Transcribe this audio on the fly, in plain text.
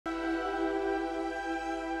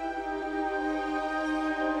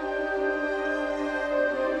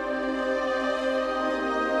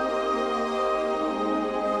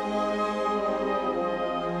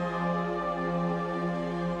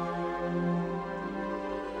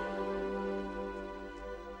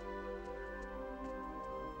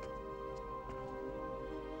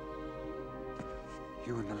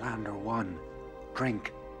You and the land are one.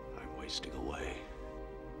 Drink. I'm wasting away.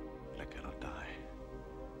 And I cannot die.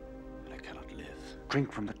 And I cannot live.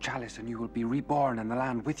 Drink from the chalice and you will be reborn and the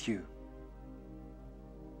land with you.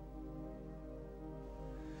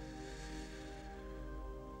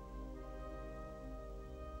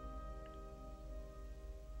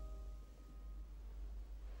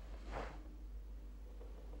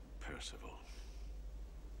 Percival.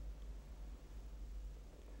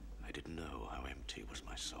 I didn't know how empty was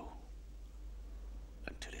my soul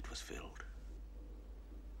until it was filled.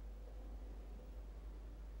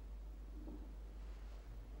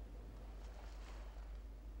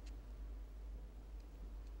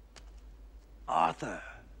 Arthur!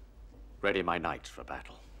 Ready my knights for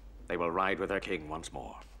battle. They will ride with their king once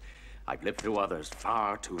more. I've lived through others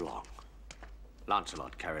far too long.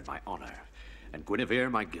 Lancelot carried my honor, and Guinevere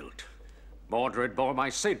my guilt. Mordred bore my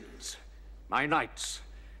sins. My knights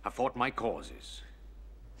have fought my causes.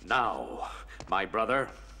 Now, my brother,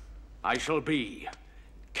 I shall be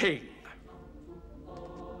king.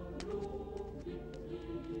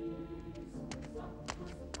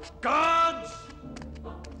 God!